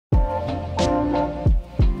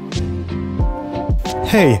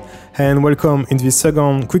Hey, and welcome in this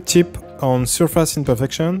second quick tip on surface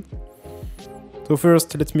imperfection. So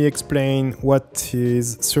first, let me explain what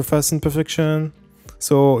is surface imperfection.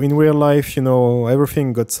 So in real life,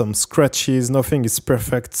 everything got some scratches, nothing is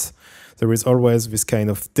perfect. There is always this kind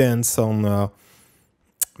of dents on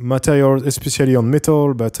materials, especially on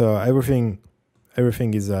metal, but everything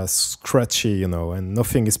is scratchy, and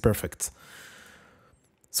nothing is perfect.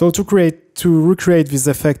 So to recreate this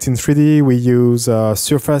effect in 3D, we use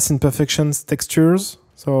surface imperfections textures.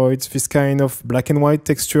 So it's this kind of black and white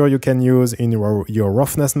texture you can use in your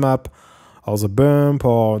roughness map or the bump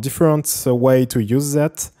or different way to use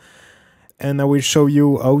that. And I will show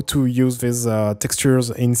you how to use these textures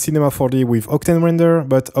in Cinema 4D with Octane Render,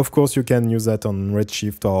 but of course you can use that on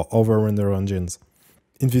Redshift or other render engines.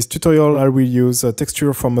 In this tutorial, I will use a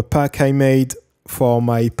texture from a pack I made for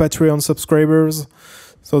my Patreon subscribers.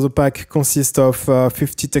 So the pack consists of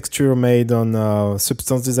 50 textures made on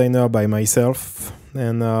Substance Designer by myself,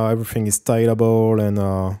 and everything is tileable and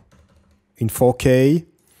in 4K.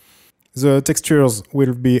 The textures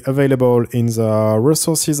will be available in the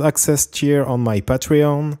resources access tier on my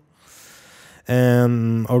Patreon,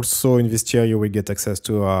 and also in this tier you will get access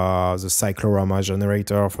to the cyclorama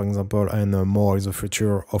generator, for example, and more in the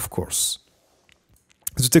future, of course.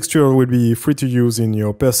 The texture will be free to use in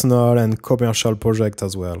your personal and commercial project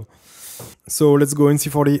as well. So let's go in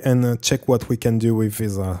C4D and check what we can do with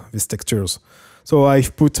these textures. So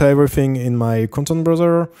I've put everything in my content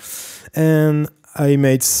browser and I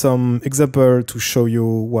made some example to show you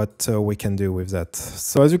what we can do with that.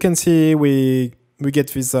 So as you can see, we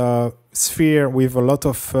get this sphere with a lot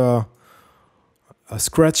of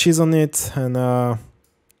scratches on it, and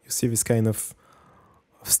you see this kind of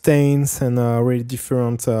stains and really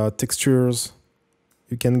different textures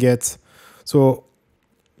you can get. So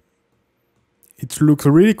it looks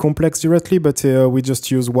really complex directly, but we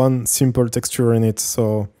just use one simple texture in it.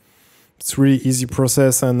 So it's really easy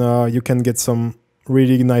process, and you can get some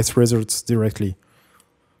really nice results directly.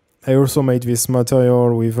 I also made this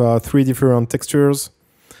material with 3 different textures.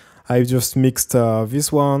 I just mixed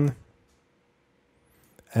this one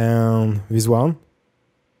and this one.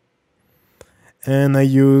 And I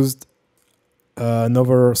used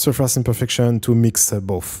another surface imperfection to mix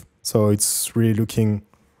both. So it's really looking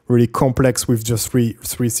really complex with just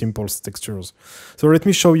three simple textures. So let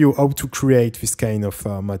me show you how to create this kind of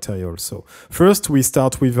material. So first we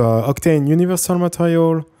start with Octane Universal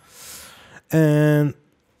Material, and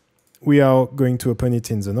we are going to open it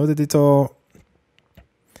in the node editor.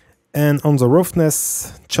 And on the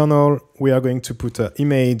roughness channel, we are going to put an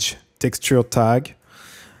image texture tag.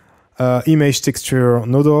 Image texture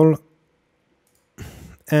nodal,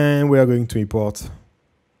 and we are going to import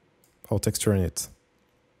our texture in it.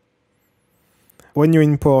 When you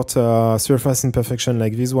import surface imperfection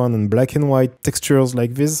like this one and black and white textures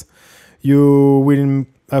like this, you will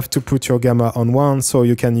have to put your gamma on 1 so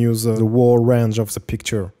you can use the whole range of the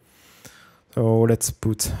picture. So let's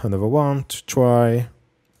put another one to try.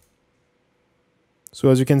 So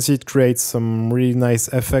as you can see, it creates some really nice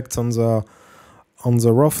effects on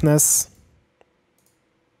the roughness.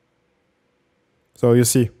 So you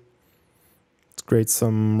see, it creates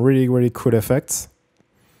some really cool effects.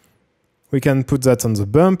 We can put that on the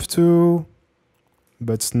bump too,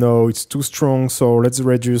 but no, it's too strong. So let's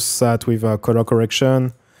reduce that with a color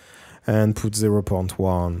correction and put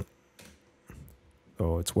 0.1.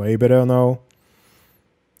 So it's way better now.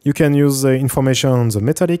 You can use the information on the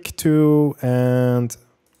metallic too, and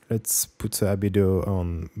let's put the albedo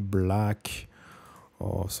on black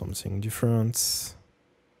or something different.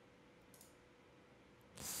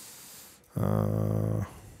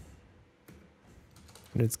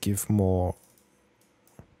 Let's give more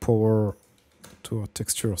power to our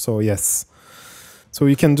texture. So yes, so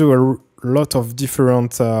you can do a lot of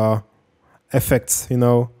different effects,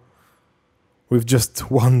 with just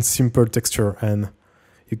one simple texture, and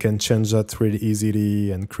you can change that really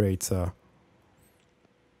easily and create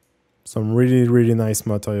some really nice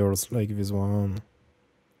materials like this one.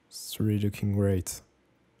 It's really looking great.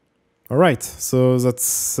 All right, so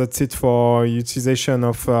that's it for utilization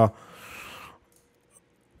of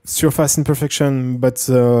surface imperfection, but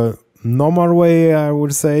normal way, I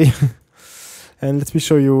would say. And let me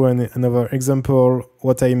show you another example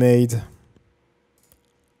what I made.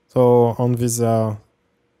 So on this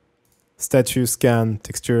statue scan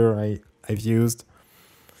texture I've used.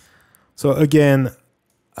 So again,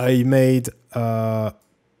 I made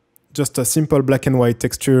just a simple black and white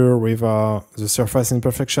texture with the surface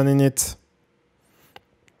imperfection in it.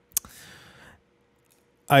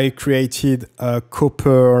 I created a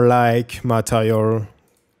copper-like material,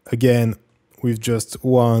 again, with just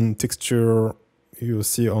one texture you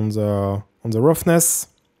see on the roughness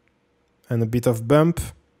and a bit of bump.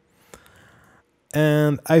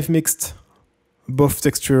 And I've mixed both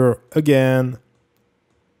texture again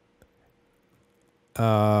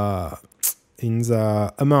in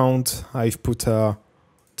the amount. I've put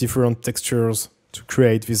different textures to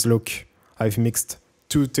create this look. I've mixed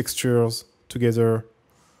two textures together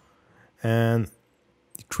and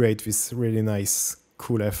create this really nice,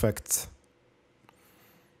 cool effect.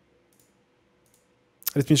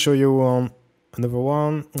 Let me show you another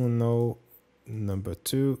one. No, number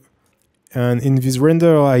 2. And in this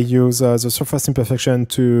render, I use the surface imperfection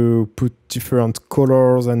to put different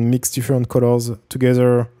colors and mix different colors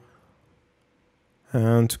together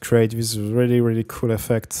and to create this really, really cool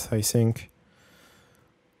effect, I think.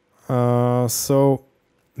 So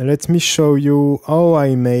let me show you how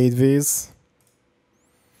I made this.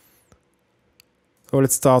 So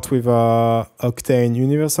let's start with Octane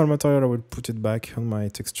Universal Material. I will put it back on my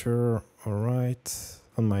texture. All right,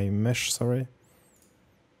 on my mesh, sorry.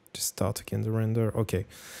 Just start again the render. Okay,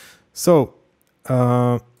 so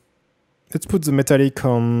let's put the metallic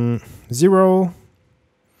on 0.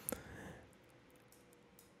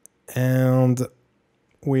 And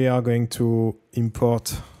we are going to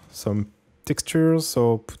import some textures.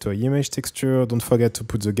 So put an image texture. Don't forget to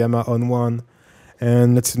put the gamma on 1.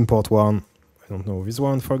 And let's import one. I don't know, this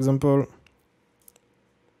one, for example.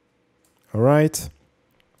 All right.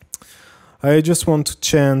 I just want to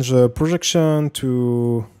change the projection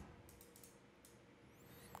to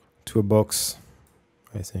a box.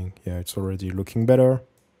 I think, yeah, it's already looking better.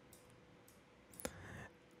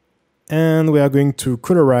 And we are going to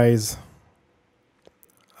colorize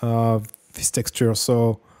this texture.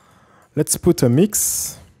 So let's put a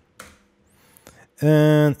mix.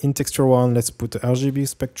 And in texture 1, let's put a RGB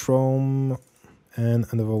spectrum and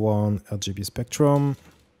another one RGB spectrum.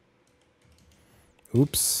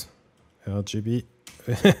 Oops, RGB,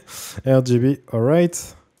 RGB, all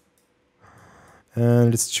right.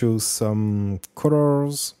 And let's choose some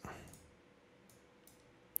colors.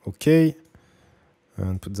 Okay,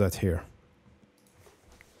 and put that here.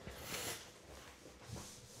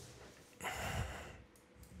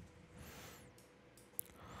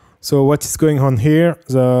 So what is going on here?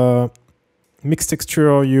 The mix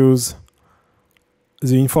texture use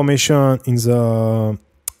the information in the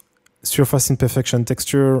surface imperfection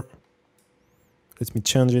texture. Let me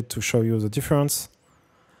change it to show you the difference.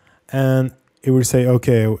 And it will say,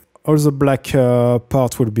 okay, all the black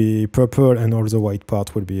part will be purple and all the white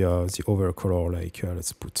part will be the other color. Like,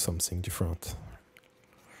 let's put something different.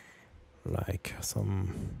 Like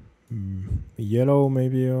some yellow,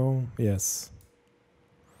 maybe. Oh, yes.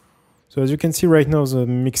 So as you can see right now, the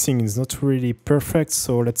mixing is not really perfect.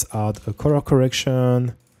 So let's add a color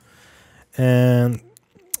correction and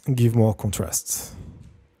give more contrast.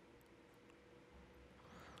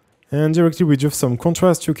 And directly with just some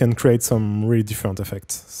contrast, you can create some really different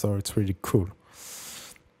effects. So it's really cool.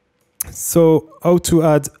 So how to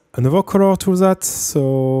add another color to that?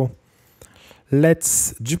 So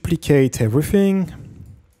let's duplicate everything.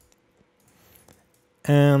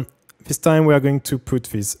 And this time we are going to put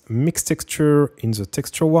this mix texture in the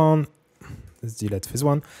texture 1. Let's delete this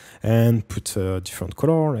one and put a different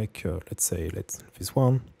color, like let's say this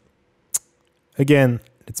one. Again,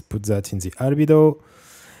 let's put that in the albedo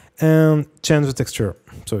and change the texture.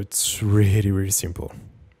 So it's really, really simple.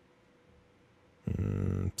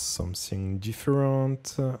 Something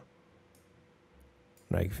different,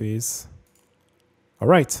 like this. All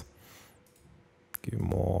right. Give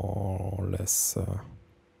more or less.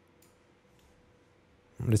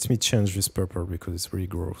 Let me change this purple because it's really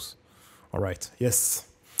gross. All right, yes.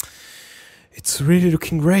 It's really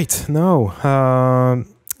looking great. Now,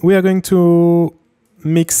 we are going to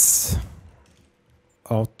mix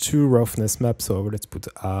our two roughness maps. So let's put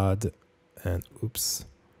add and oops.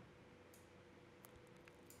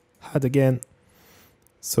 Add again.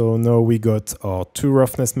 So now we got our two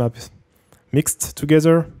roughness maps mixed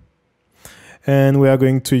together. And we are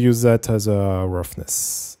going to use that as a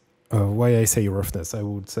roughness. Why I say roughness, I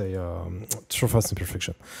would say surface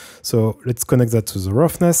imperfection. So let's connect that to the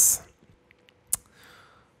roughness.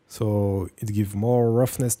 So it gives more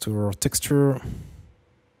roughness to our texture.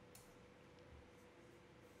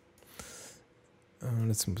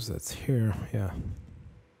 Let's move that here, yeah.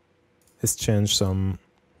 Let's change some,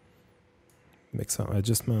 make some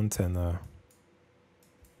adjustment and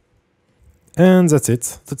that's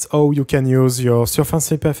it. That's how you can use your surface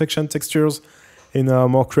imperfection textures in a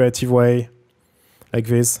more creative way, like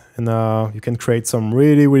this. And you can create some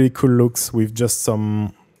really, really cool looks with just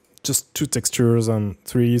some just 2 textures and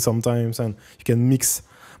 3 sometimes, and you can mix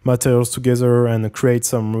materials together and create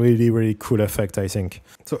some really cool effect, I think.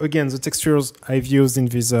 So again, the textures I've used in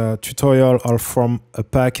this tutorial are from a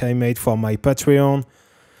pack I made for my Patreon.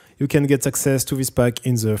 You can get access to this pack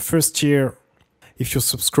in the first year. If you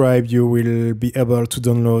subscribe, you will be able to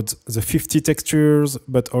download the 50 textures,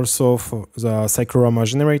 but also for the cyclorama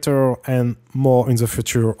generator and more in the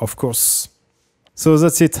future, of course. So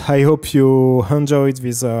that's it. I hope you enjoyed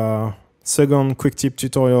this second quick tip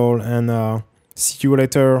tutorial, and see you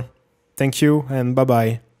later. Thank you and bye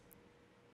bye.